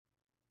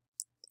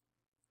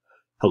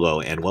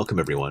Hello and welcome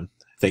everyone.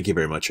 Thank you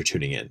very much for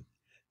tuning in.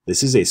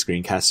 This is a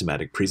screencast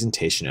thematic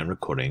presentation and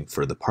recording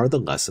for the part of the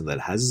lesson that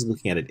has us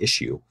looking at an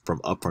issue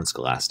from Upfront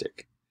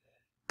Scholastic.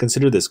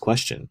 Consider this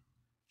question: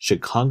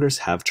 should Congress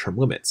have term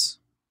limits?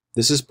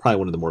 This is probably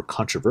one of the more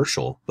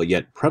controversial but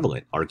yet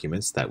prevalent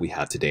arguments that we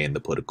have today in the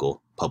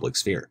political public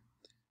sphere.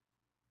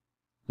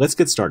 Let's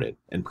get started,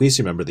 and please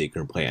remember that you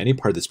can play any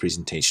part of this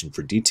presentation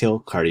for detail,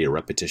 clarity, or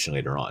repetition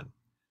later on.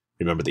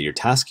 Remember that your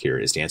task here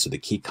is to answer the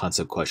key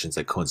concept questions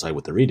that coincide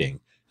with the reading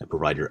and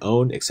provide your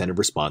own extended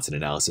response and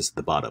analysis at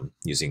the bottom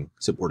using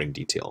supporting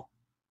detail.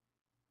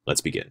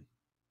 Let's begin.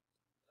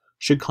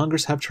 Should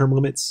Congress have term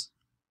limits?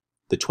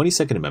 The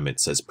 22nd Amendment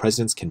says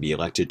presidents can be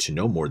elected to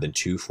no more than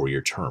 2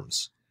 four-year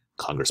terms.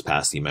 Congress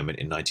passed the amendment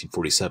in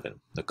 1947,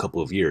 a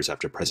couple of years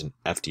after President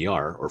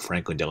FDR or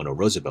Franklin Delano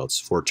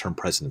Roosevelt's 4-term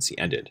presidency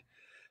ended,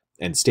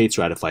 and states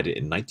ratified it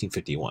in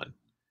 1951.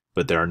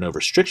 But there are no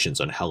restrictions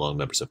on how long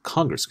members of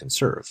Congress can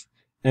serve,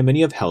 and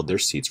many have held their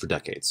seats for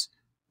decades.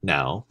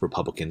 Now,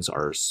 Republicans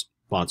are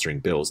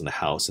sponsoring bills in the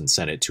House and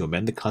Senate to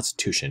amend the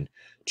Constitution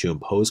to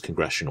impose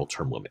congressional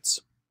term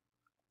limits.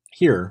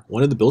 Here,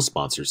 one of the bill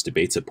sponsors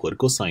debates a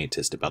political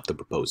scientist about the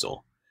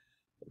proposal.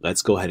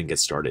 Let's go ahead and get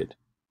started.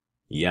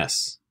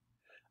 Yes,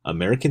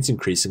 Americans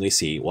increasingly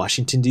see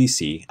Washington,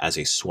 D.C. as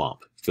a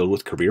swamp filled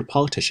with career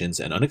politicians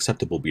and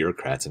unacceptable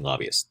bureaucrats and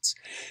lobbyists.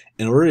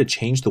 In order to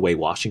change the way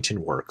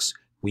Washington works,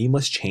 we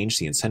must change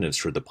the incentives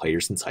for the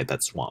players inside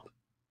that swamp,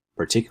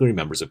 particularly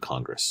members of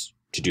Congress.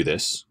 To do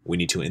this, we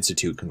need to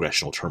institute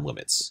congressional term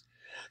limits.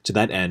 To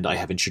that end, I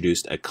have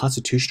introduced a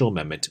constitutional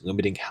amendment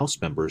limiting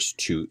House members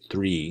to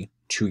 3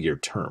 two-year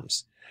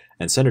terms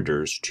and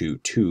senators to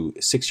 2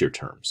 six-year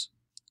terms.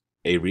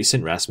 A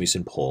recent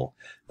Rasmussen poll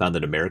found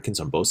that Americans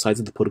on both sides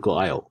of the political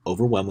aisle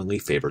overwhelmingly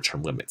favor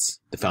term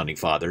limits. The Founding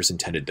Fathers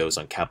intended those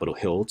on Capitol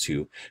Hill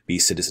to be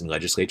citizen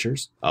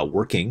legislators,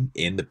 working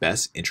in the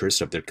best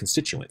interest of their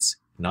constituents,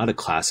 not a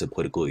class of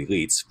political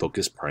elites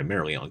focused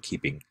primarily on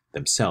keeping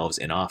themselves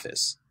in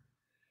office.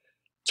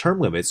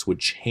 Term limits would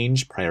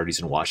change priorities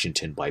in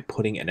Washington by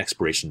putting an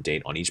expiration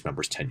date on each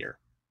member's tenure.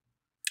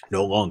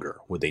 No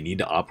longer would they need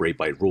to operate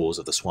by rules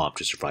of the swamp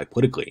to survive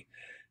politically.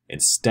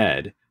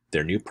 Instead,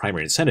 their new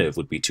primary incentive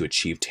would be to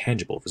achieve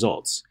tangible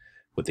results.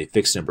 With a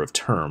fixed number of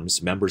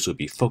terms, members would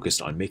be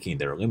focused on making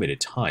their limited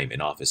time in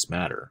office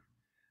matter.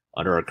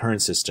 Under our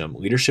current system,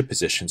 leadership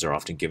positions are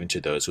often given to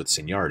those with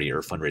seniority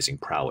or fundraising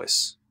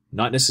prowess,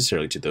 not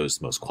necessarily to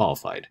those most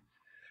qualified.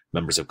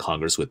 Members of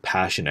Congress with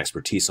passion and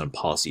expertise on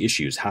policy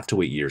issues have to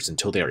wait years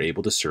until they are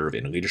able to serve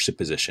in a leadership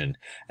position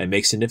and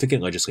make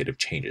significant legislative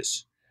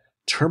changes.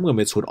 Term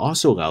limits would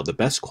also allow the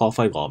best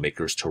qualified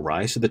lawmakers to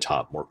rise to the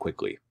top more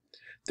quickly.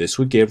 This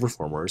would give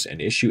reformers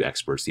and issue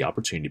experts the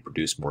opportunity to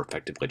produce more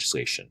effective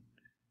legislation.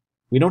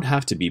 We don't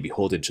have to be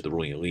beholden to the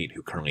ruling elite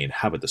who currently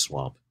inhabit the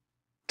swamp.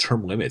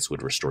 Term limits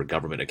would restore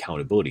government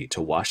accountability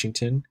to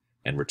Washington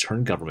and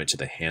return government to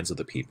the hands of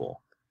the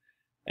people.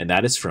 And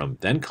that is from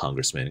then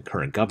Congressman,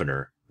 current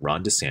Governor,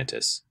 Ron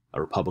DeSantis,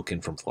 a Republican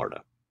from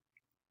Florida.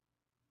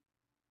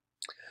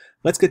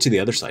 Let's get to the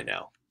other side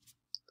now.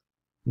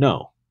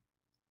 No,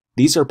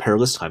 these are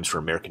perilous times for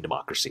American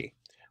democracy.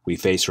 We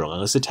face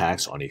relentless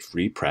attacks on a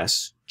free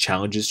press,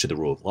 challenges to the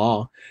rule of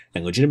law,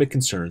 and legitimate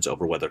concerns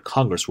over whether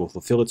Congress will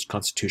fulfill its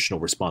constitutional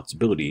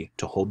responsibility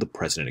to hold the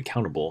president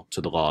accountable to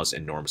the laws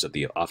and norms of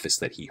the office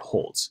that he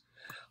holds.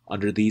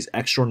 Under these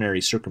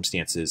extraordinary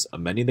circumstances,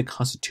 amending the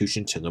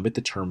Constitution to limit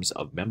the terms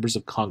of members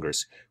of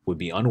Congress would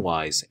be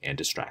unwise and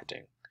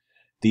distracting.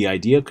 The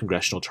idea of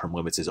congressional term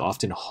limits is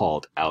often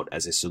hauled out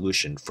as a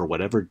solution for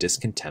whatever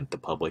discontent the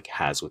public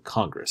has with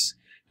Congress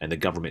and the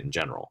government in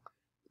general.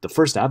 The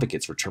first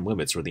advocates for term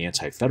limits were the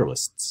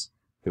Anti-Federalists,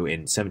 who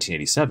in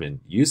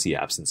 1787 used the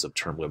absence of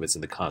term limits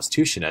in the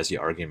Constitution as the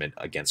argument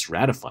against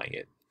ratifying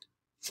it.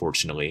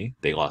 Fortunately,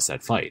 they lost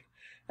that fight,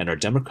 and our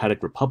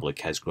democratic republic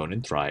has grown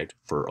and thrived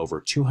for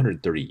over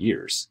 230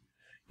 years.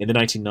 In the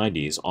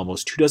 1990s,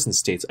 almost 24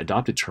 states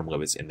adopted term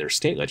limits in their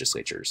state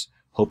legislatures,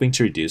 hoping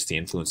to reduce the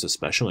influence of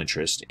special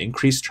interest,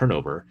 increase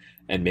turnover,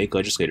 and make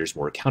legislators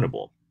more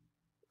accountable.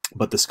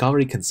 But the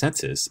scholarly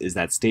consensus is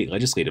that state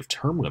legislative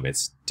term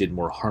limits did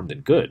more harm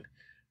than good.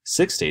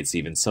 6 states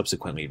even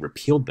subsequently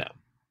repealed them.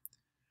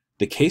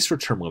 The case for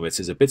term limits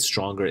is a bit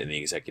stronger in the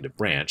executive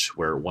branch,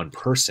 where one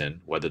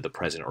person, whether the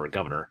president or a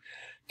governor,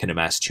 can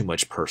amass too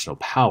much personal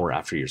power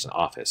after years in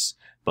office,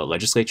 but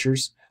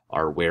legislatures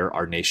are where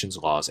our nation's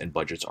laws and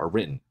budgets are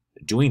written.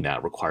 Doing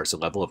that requires a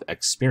level of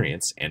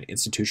experience and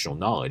institutional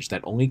knowledge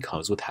that only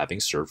comes with having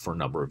served for a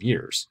number of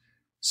years.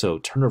 So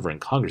turnover in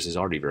Congress is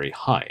already very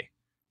high.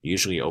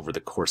 Usually over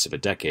the course of a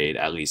decade,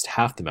 at least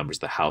half the members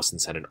of the House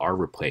and Senate are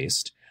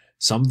replaced,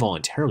 some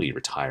voluntarily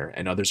retire,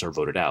 and others are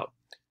voted out.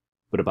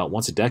 But about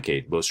once a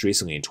decade, most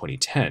recently in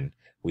 2010,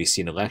 we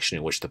see an election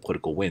in which the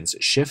political winds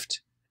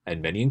shift and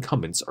many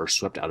incumbents are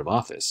swept out of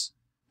office.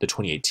 The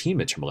 2018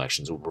 midterm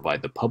elections will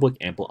provide the public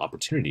ample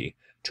opportunity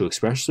to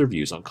express their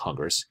views on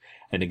Congress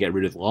and to get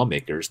rid of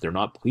lawmakers they're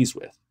not pleased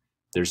with.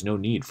 There's no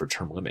need for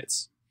term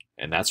limits.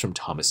 And that's from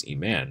Thomas E.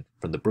 Mann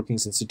from the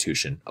Brookings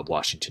Institution of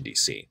Washington,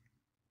 D.C.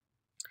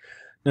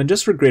 Now,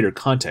 just for greater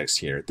context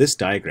here, this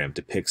diagram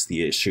depicts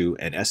the issue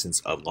and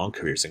essence of long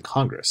careers in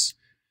Congress.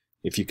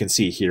 If you can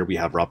see here, we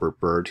have Robert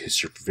Byrd, who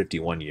served for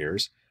 51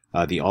 years,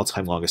 the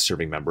all-time longest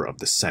serving member of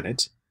the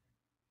Senate.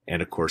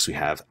 And of course, we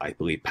have, I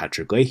believe,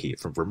 Patrick Leahy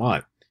from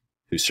Vermont,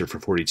 who served for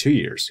 42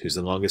 years, who's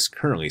the longest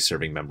currently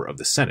serving member of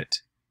the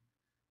Senate.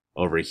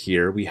 Over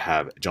here, we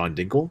have John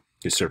Dingell,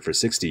 who served for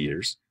 60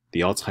 years,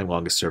 the all-time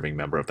longest serving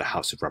member of the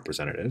House of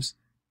Representatives.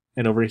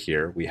 And over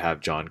here, we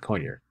have John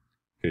Conyers,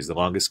 who's the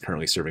longest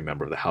currently serving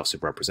member of the House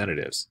of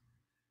Representatives.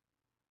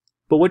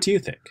 But what do you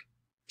think?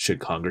 Should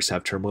Congress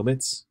have term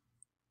limits?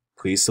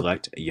 Please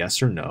select a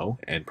yes or no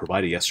and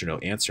provide a yes or no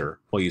answer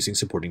while using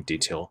supporting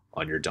detail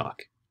on your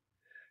doc.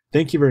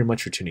 Thank you very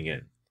much for tuning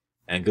in,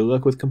 and good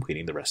luck with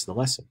completing the rest of the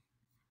lesson.